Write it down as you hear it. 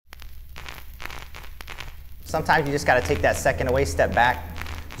Sometimes you just got to take that second away, step back,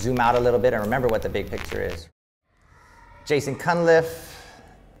 zoom out a little bit, and remember what the big picture is. Jason Cunliffe,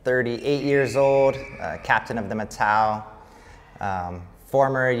 38 years old, captain of the Matao,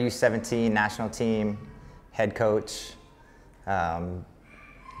 former U17 national team, head coach,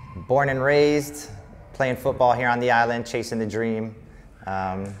 born and raised, playing football here on the island, chasing the dream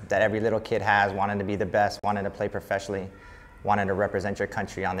that every little kid has, wanting to be the best, wanting to play professionally, wanting to represent your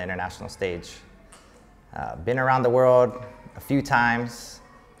country on the international stage. Been around the world a few times,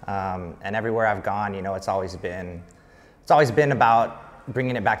 and everywhere I've gone, you know, it's always been about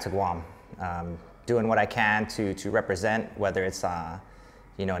bringing it back to Guam, doing what I can to represent, whether it's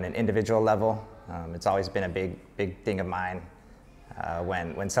you know, in an individual level. It's always been a big thing of mine.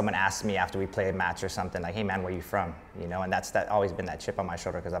 When someone asks me after we play a match or something, like, hey man, where are you from? You know, and that's always been that chip on my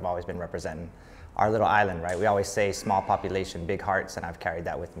shoulder, because I've always been representing our little island, right? We always say small population, big hearts, and I've carried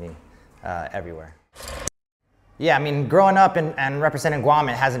that with me everywhere. Yeah, I mean, growing up and representing Guam,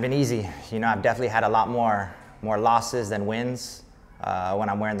 it hasn't been easy. You know, I've definitely had a lot more losses than wins when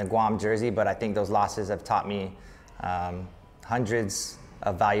I'm wearing the Guam jersey, but I think those losses have taught me hundreds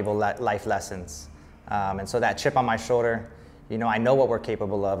of valuable life lessons. And so that chip on my shoulder, you know, I know what we're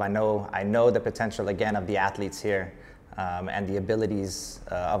capable of. I know the potential, again, of the athletes here and the abilities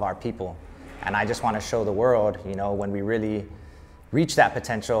of our people. And I just want to show the world, you know, when we really reach that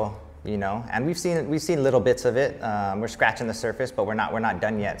potential, you know, and we've seen little bits of it. We're scratching the surface, but we're not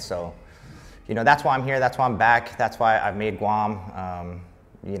done yet. So, you know, that's why I'm here. That's why I'm back. That's why I've made Guam,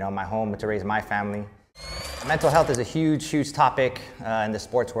 you know, my home to raise my family. Mental health is a huge topic in the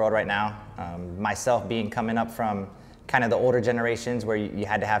sports world right now. Myself coming up from kind of the older generations where you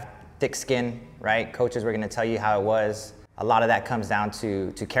had to have thick skin, right? Coaches were going to tell you how it was. A lot of that comes down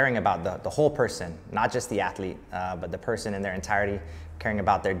to caring about the whole person, not just the athlete, but the person in their entirety, caring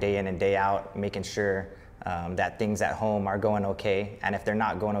about their day in and day out, making sure that things at home are going okay, and if they're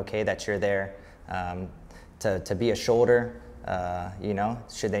not going okay, that you're there to be a shoulder, you know,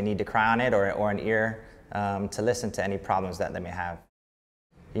 should they need to cry on it, or an ear to listen to any problems that they may have.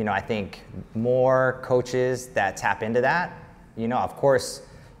 You know, I think more coaches that tap into that, you know, of course,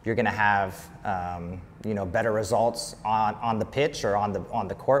 you're going to have you know, better results on the pitch or on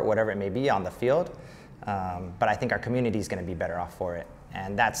the court, whatever it may be, on the field. But I think our community is going to be better off for it,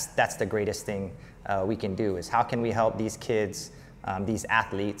 and that's the greatest thing we can do, is how can we help these kids, these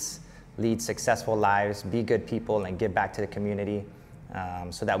athletes, lead successful lives, be good people, and give back to the community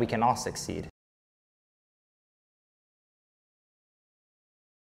so that we can all succeed.